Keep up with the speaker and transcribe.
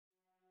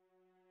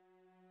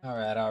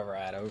Alright.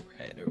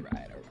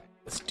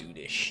 Let's do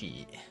this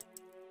shit.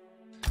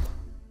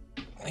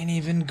 We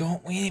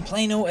ain't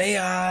playing no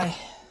AI.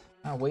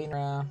 Not waiting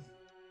around.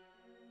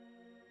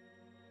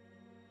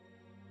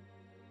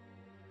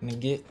 Gonna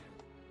get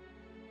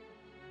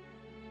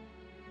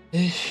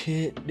this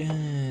shit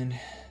done.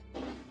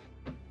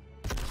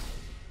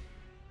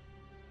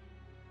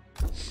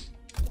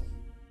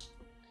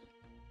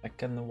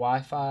 Back in the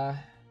Wi-Fi.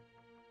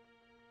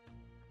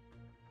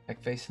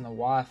 Back facing the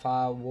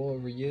Wi-Fi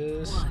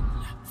warriors.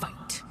 One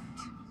fight.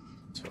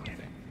 That's what I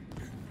think.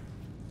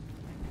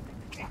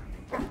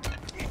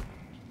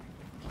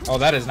 Oh,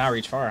 that does not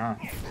reach far, huh?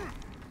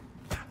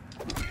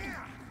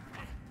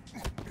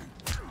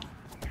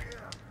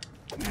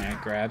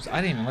 Alright, grabs.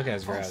 I didn't even look at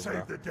his grabs,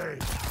 bro.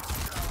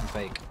 I'm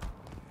fake.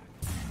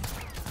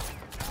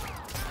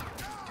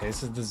 Okay,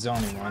 this is the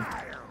zoning one.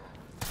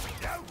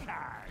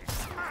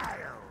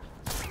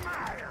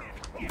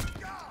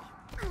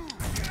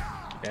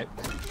 Okay.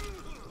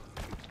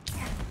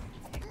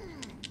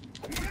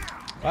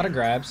 A lot of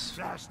grabs.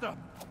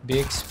 Be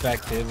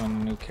expected when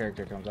a new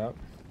character comes out.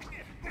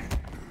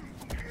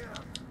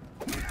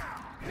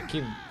 I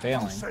keep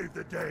failing. Save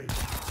the day.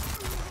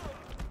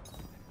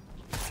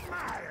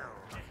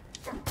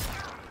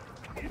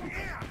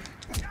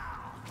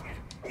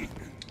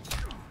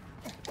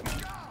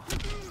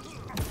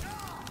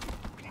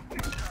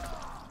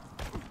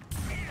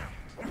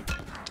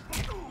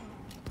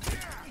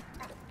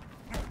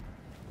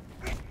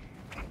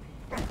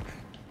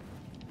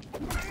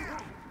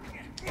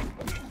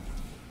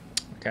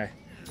 Okay.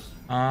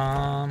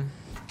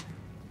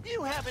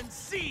 You haven't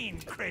seen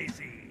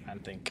crazy. I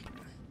think.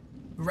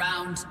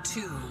 Round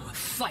two,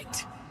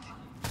 fight.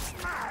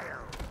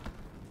 Smile.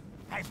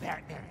 I'm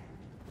Batman.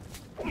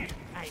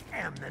 I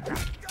am the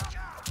knight.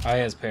 Oh, he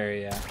has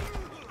parry, yeah.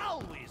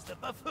 Always the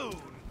buffoon.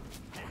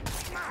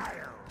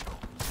 Smile.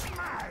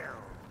 Smile.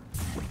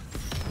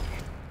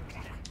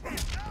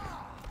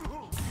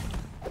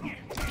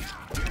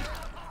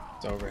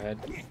 It's overhead.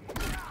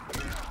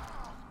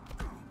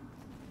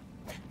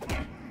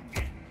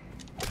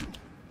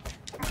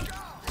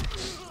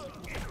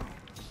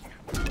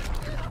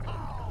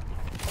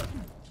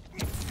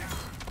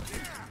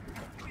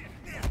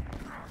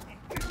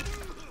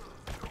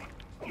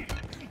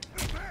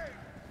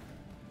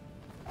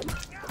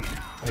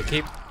 They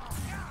keep.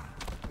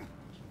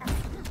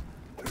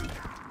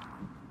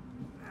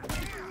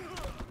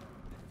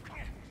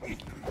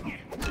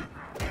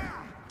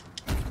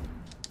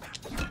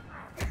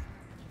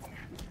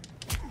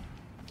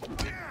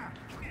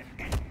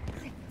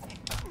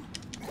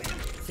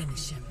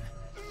 Finish him.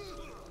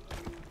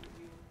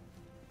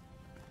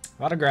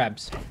 A lot of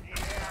grabs.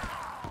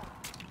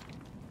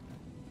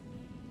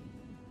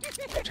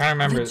 Trying to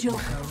remember. The Joker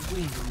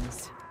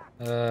wins.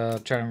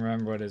 Trying to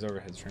remember what his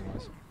overhead string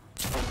was.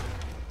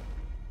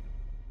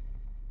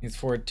 He's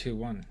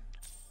 4-2-1.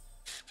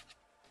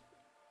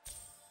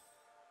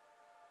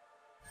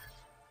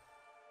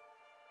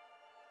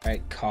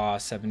 Alright, Caw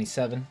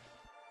 77.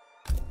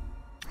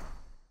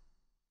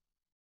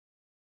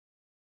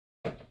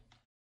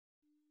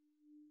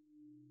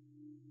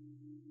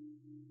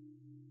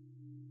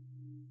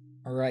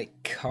 Alright,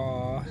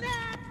 Caw.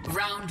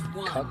 Round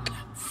one, Cuck.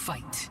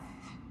 fight.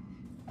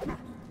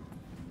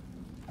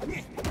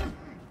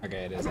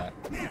 Okay, it is that.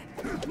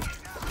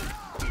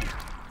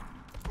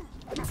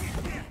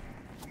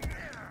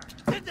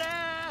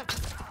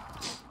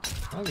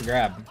 That was a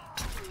grab.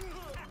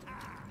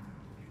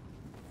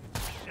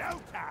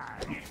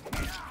 Showtime.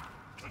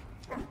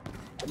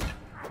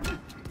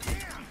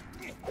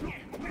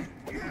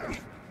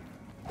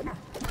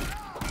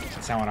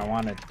 That's not what I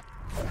wanted.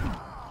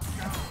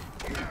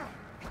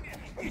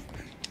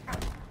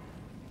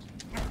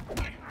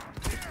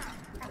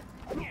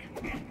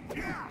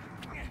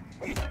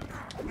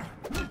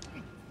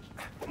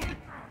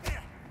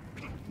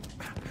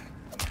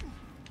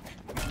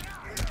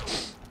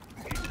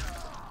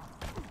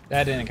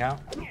 That didn't count.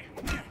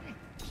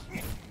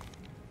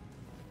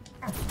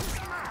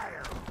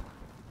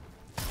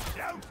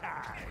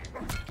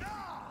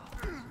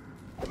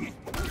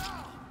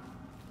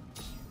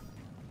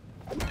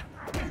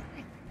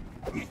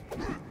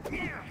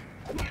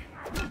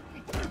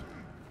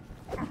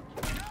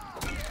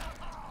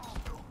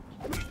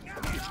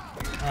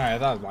 Alright, I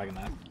thought I was blocking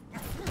that.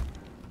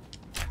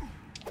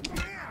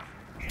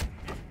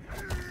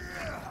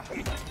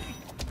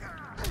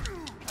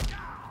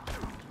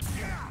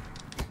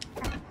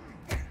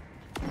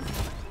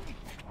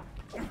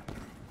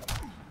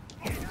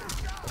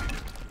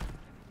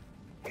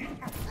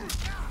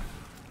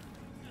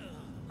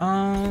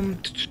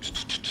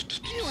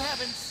 You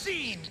haven't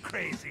seen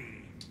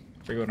crazy.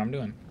 Forget what I'm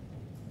doing.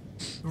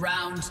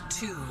 Round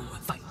two,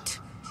 fight.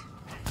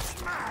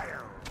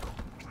 Smile.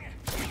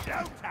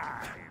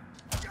 Showtime.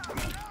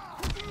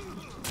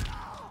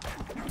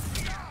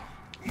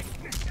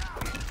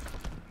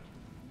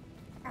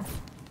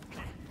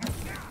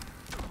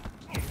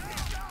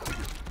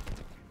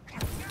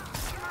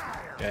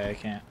 Yeah, I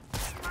can't.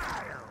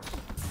 Smile.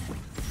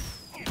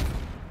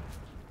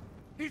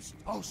 He's It's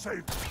also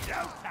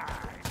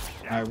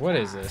showtime. Alright, what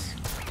is this?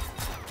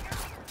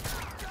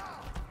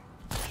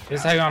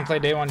 This is how you want to play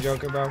day one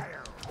Joker, bro?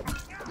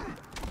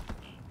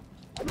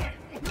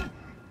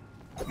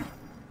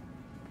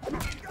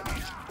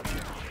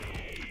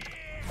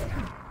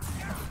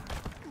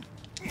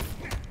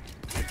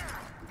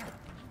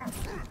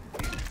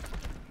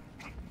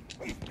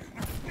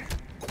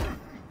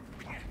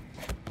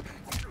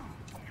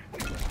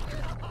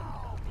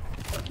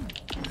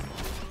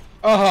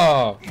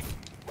 Oh!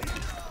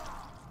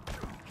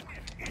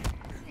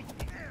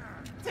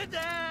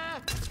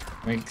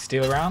 We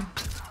steal around?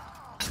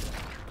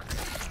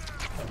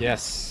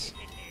 Yes.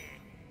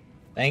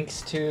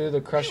 Thanks to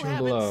the crushing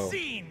blow.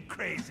 Seen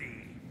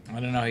crazy. I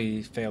don't know,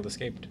 he failed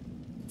escaped.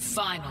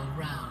 Final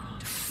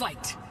round.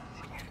 Fight.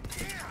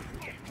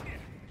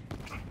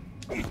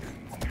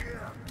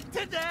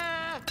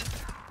 Ta-da!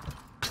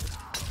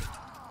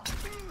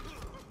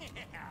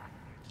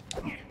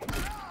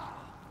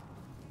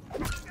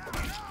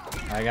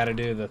 I gotta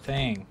do the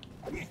thing.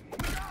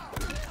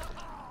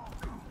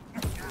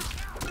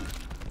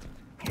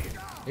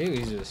 Ew,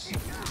 he's just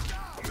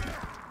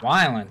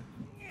wildin'.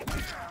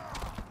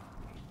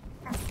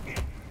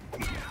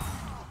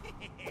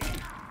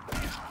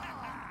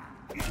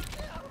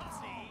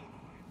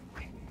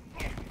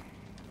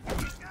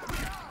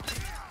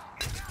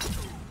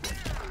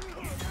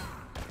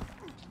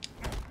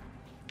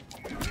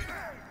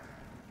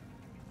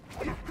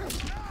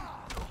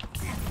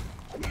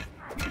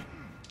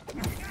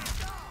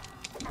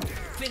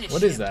 Finish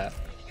What is him. that?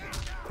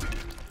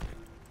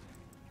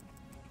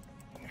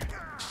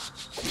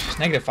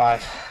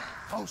 -5.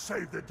 I'll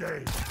save the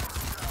day.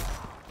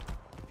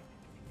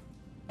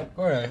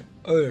 Alright,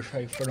 other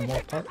side for the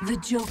most part. The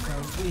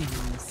Joker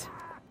wins.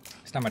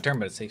 It's not my turn,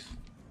 but it's safe.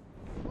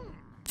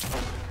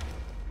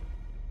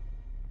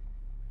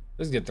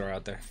 Let's get throw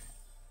out there.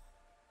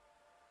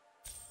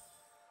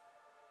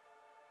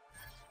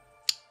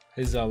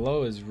 His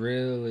low is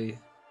really...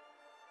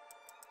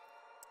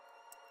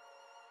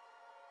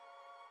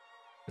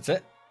 That's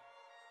it?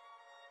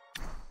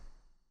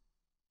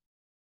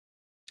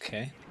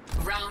 Okay.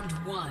 Round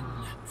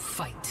 1.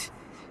 Fight.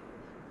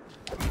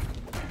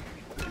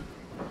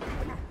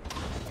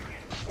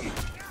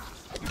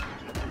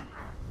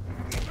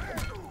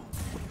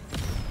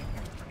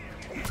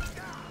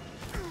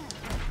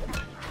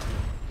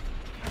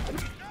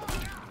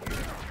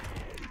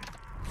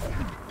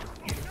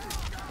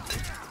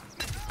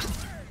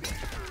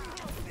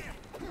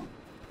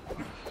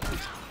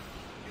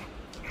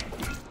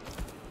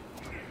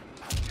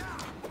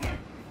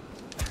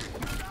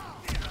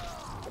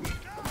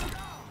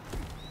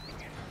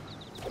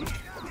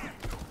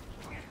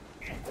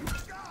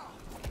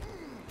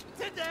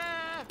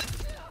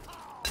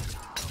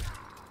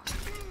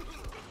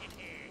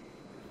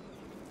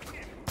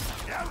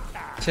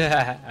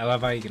 I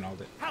love how you can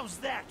hold it. How's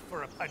that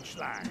for a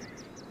punchline?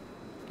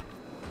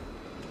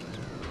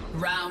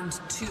 Round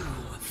 2.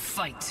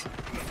 Fight.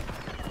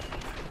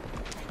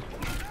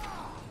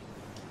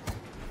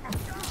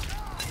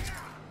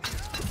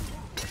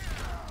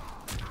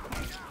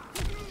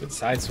 Good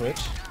side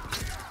switch.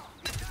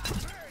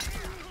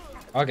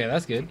 Okay,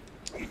 that's good.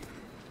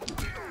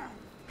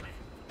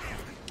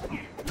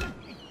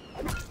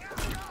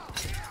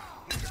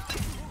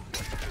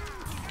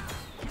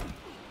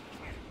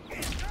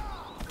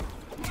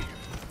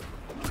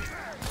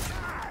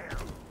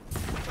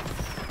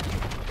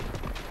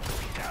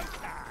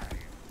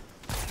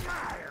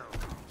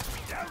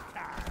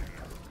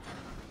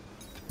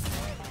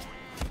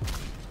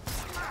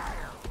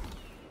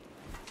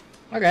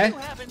 Okay. You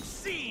haven't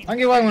seen I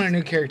get why when a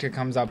new character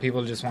comes out,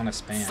 people just want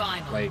to spam.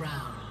 Final Like,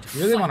 round. you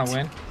really Fight. want to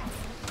win?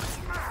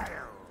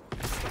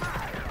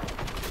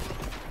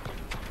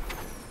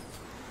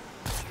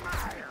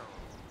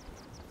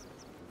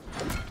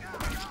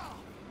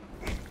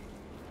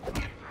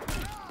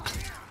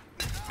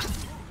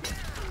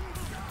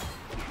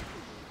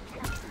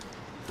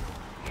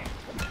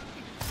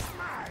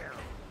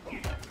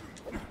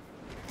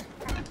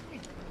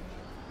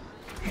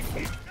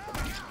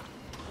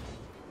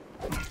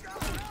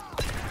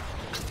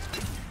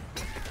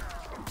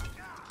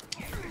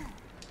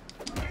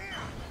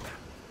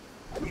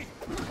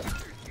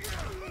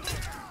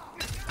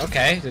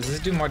 Okay, does this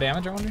do more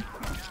damage, I wonder?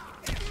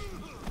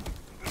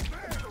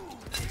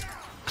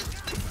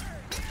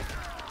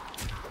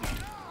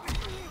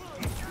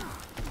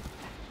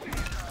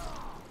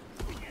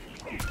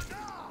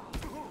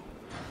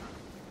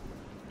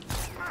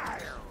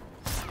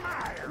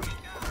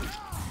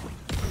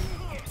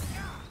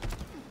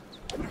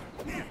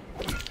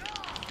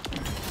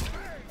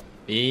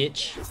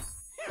 Bitch.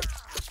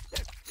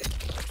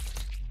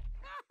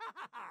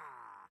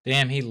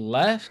 Damn, he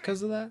left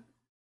because of that?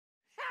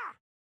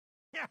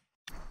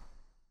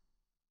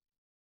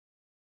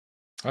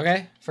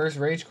 Okay, first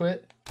rage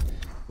quit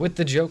with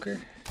the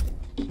Joker,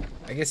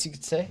 I guess you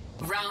could say.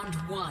 Round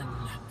 1.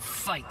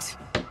 Fight.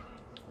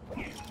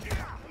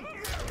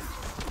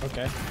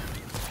 Okay.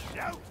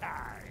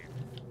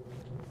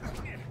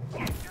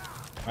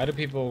 Why do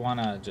people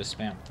want to just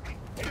spam?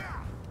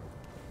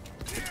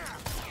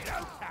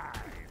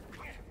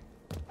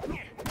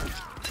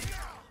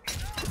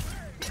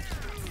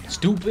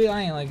 Stupid!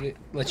 I ain't like it.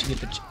 Let you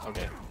get the.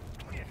 Okay.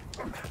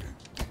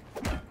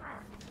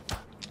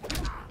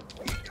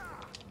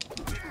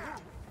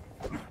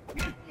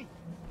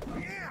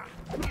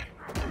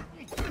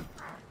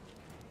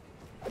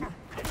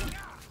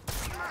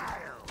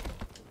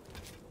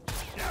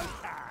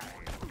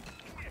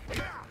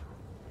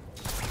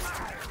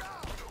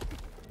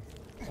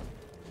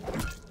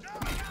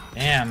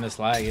 Damn, this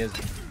lag is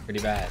pretty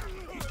bad.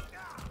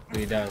 But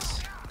he does.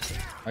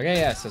 Okay,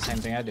 yeah, it's the same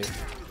thing I do.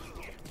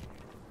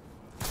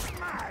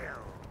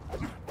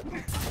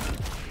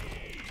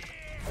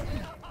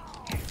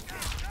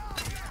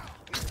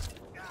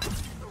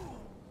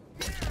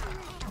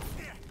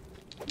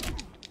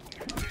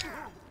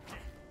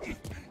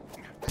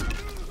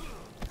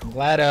 I'm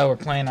glad we're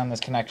playing on this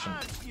connection.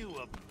 Aren't you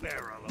a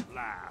barrel of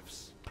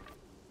laughs?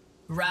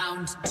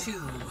 Round 2,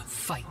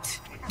 fight.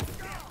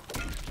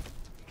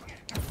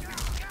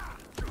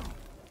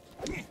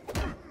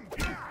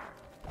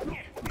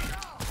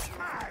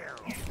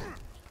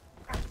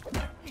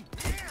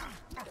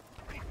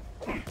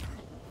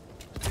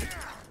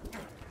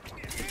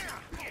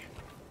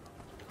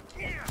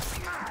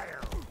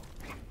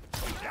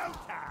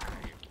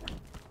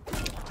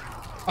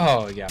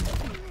 Oh, yeah.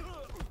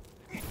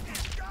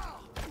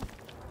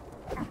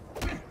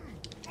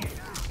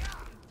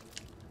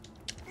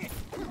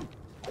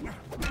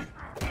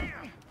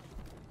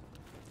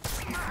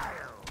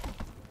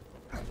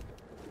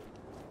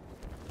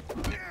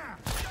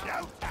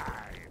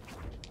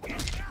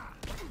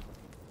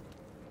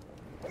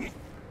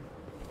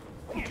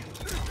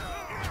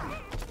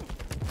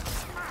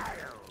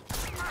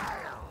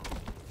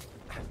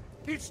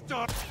 It's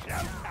not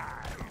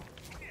showtime.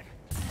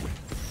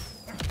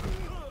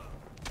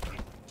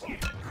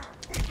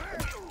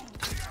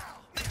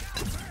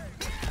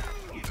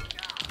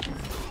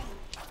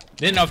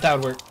 Didn't know if that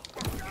would work.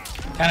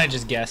 Kind of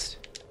just guessed.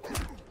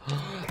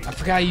 I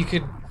forgot you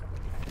could.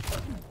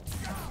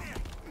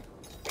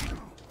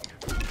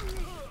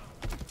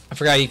 I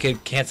forgot you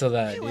could cancel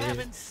that, You dude.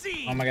 haven't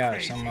seen Oh my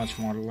gosh, so crazy. much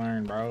more to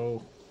learn,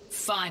 bro.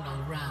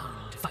 Final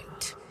round,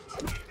 fight.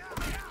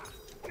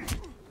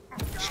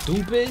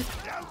 Stupid.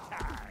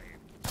 Showtime.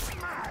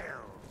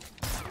 Smile.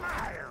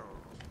 Smile.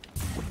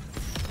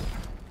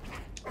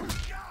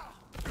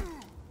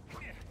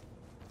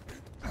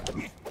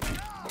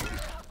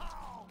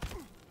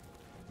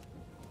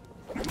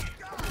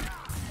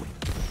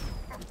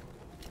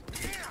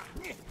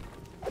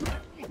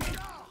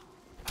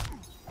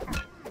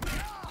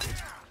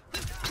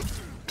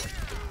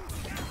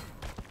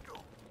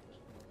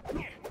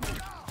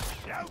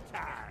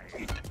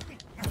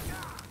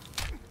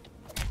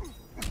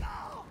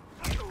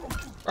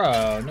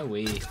 Bro, no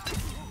way.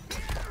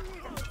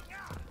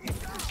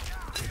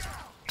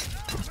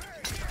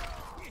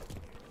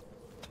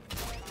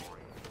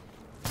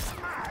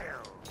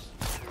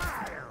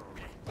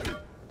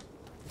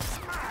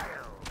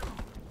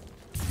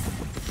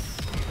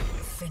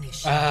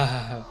 Finish.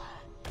 Ah,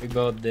 we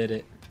both did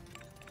it.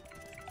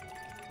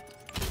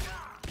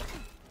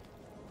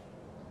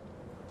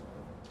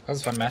 That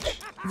was a fun match.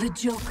 The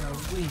Joker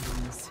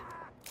wins.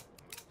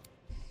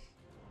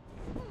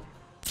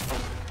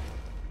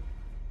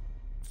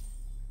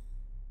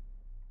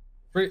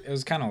 It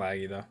was kind of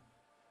laggy though.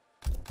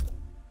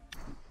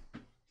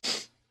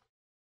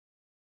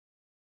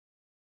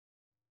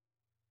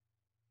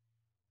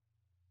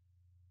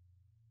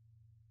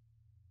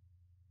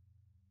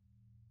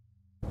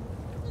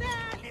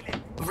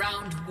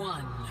 Round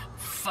 1,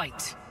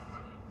 fight.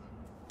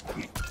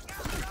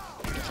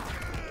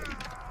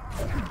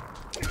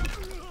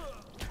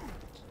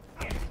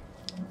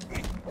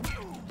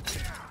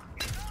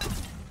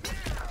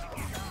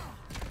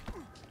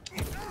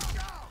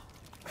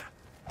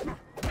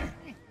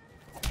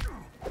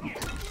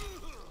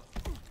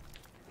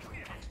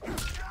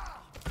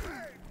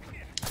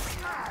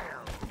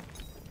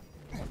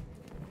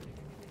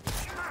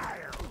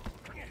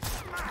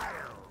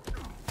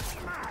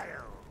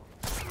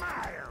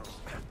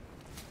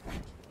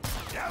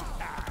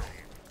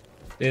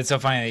 It's so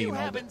funny that you You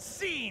can hold it. haven't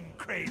seen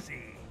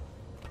crazy.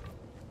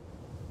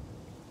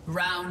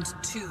 Round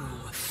 2,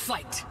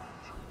 fight.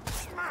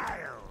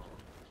 Smile.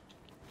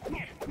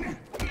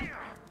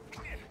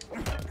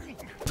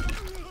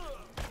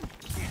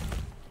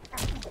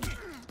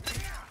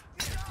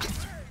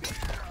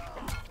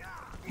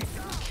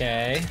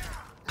 Okay.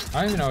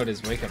 I don't even know what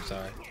his wake ups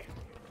are.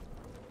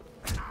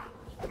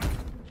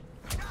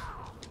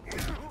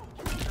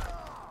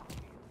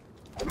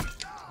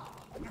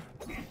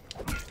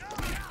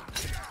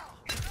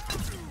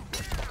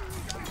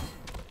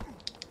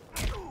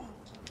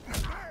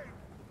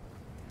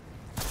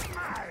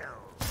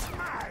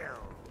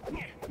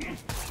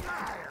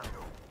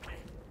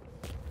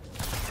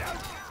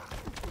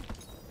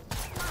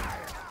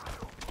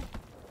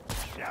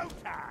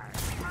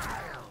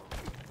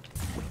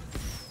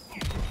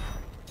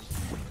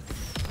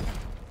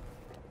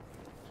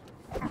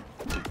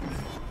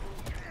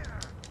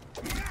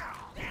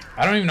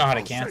 I don't even know how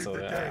to cancel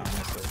save the that, day.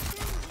 honestly.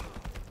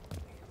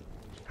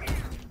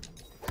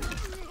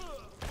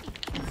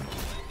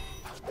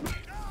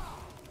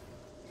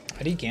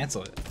 How do you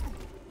cancel it?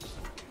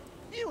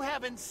 You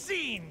haven't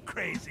seen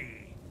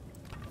crazy.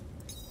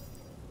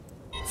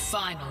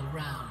 Final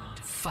round,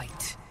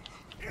 fight.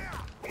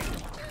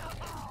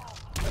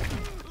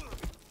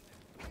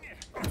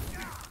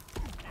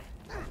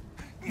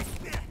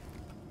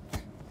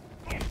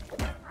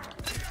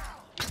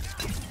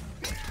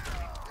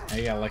 Oh,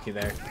 you got lucky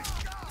there.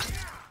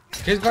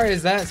 Crazy part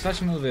is that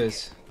special move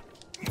is.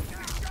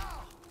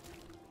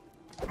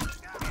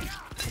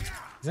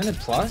 Isn't it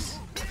plus?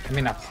 I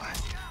mean, not plus.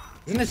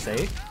 Isn't it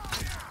safe?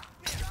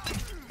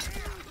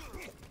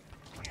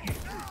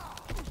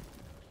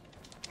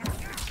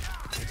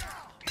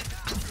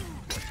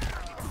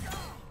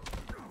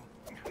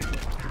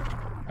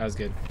 That was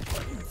good.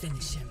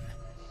 Finish him.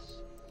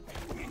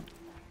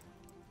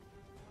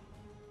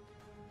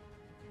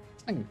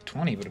 It's like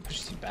 20, but it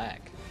pushes you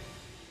back.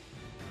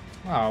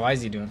 Wow, why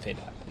is he doing fade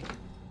up?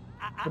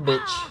 The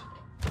bitch.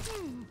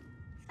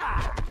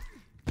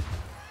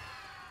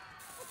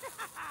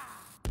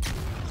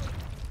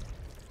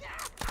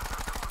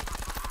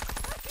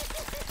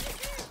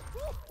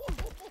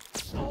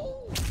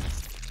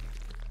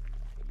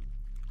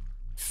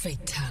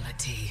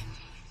 Fatality.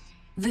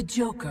 The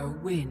Joker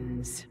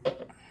wins.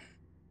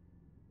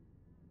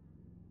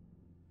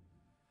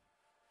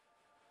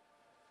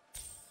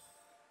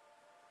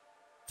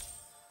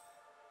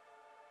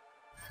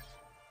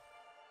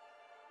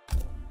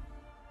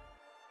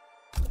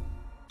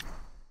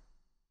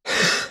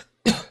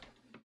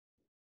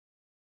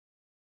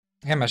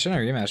 Yeah, match or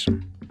rematch.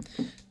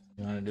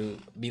 You wanna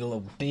be a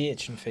little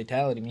bitch and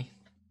fatality me?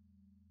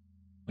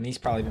 When he's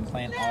probably been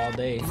playing all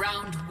day.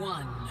 Round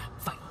one,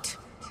 fight.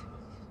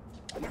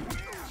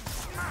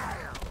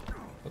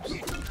 Oops.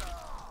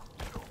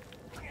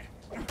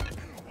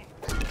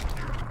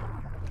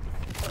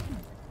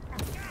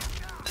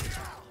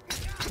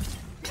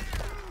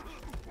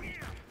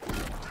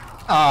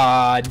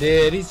 Aw,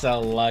 dude, he's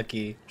so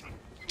lucky.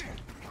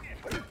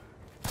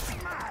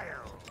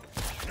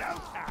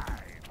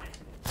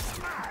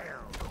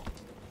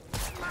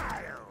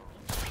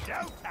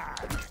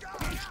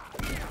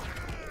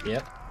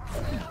 Yep.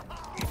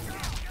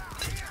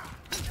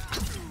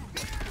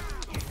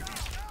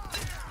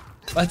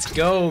 Let's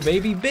go,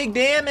 baby. Big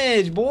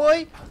damage,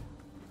 boy.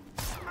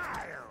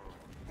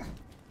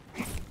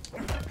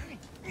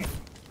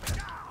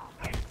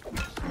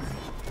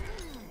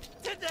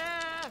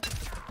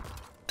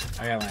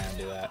 I gotta land and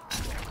do that.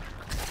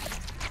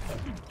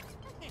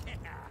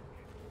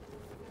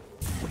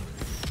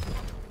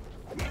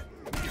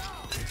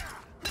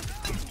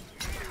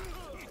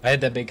 I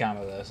hit that big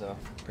combo though, so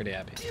pretty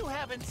happy. You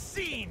haven't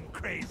seen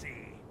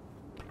crazy.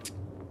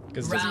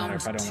 Because it doesn't matter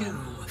if I don't win.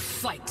 Round two,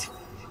 fight.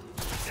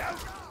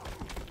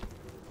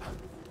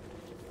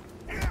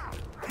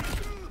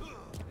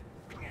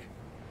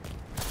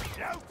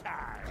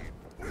 Showtime.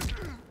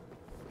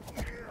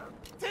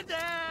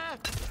 Ta-da!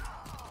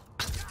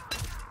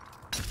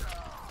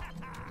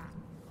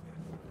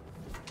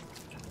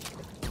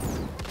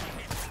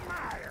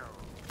 Smile.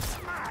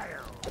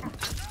 Smile.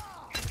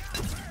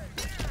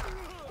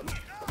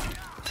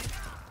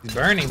 He's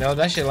burning though.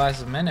 That shit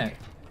lasts a minute.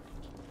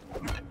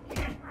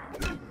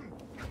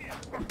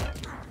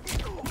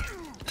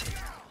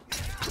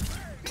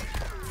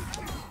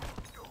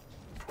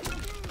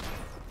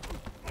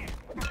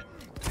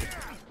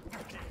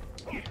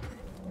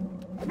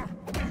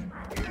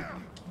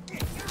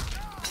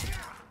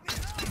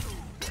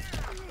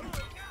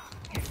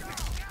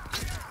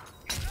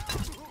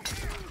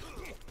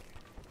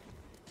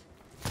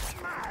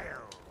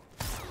 Smile.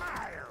 Smile.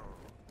 Smile.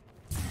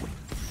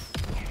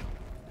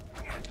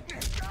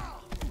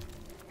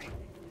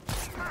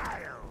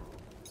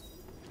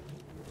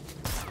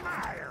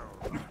 Smile.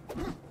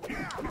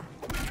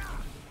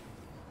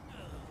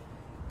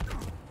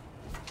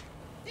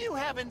 You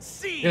haven't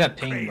seen Look at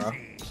that ping, crazy. bro.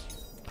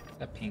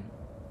 That ping.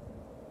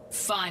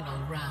 Final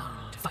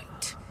round,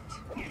 fight.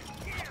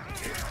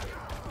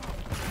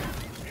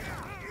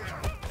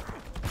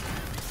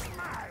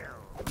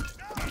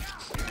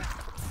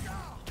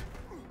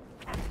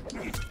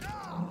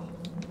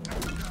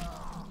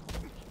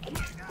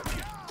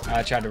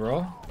 I tried to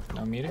roll.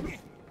 No meter.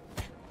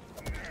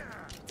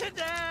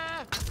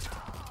 Ta-da!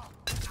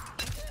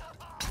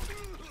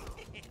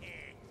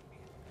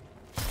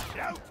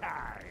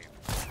 Showtime!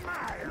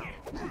 Smile!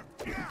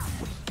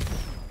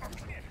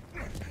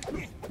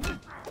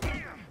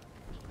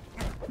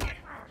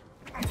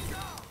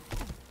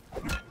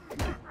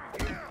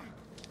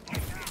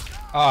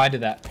 Oh, I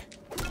did that.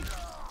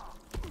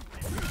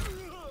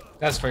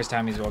 That's the first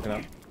time he's woken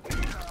up.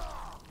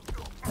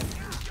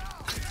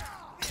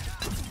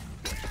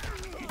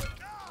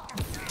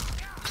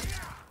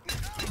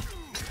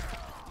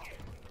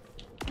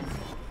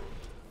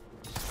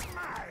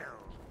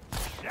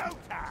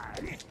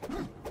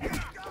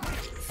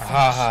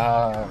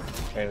 Ah,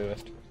 barely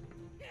lift.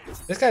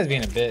 This guy's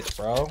being a bitch,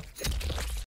 bro.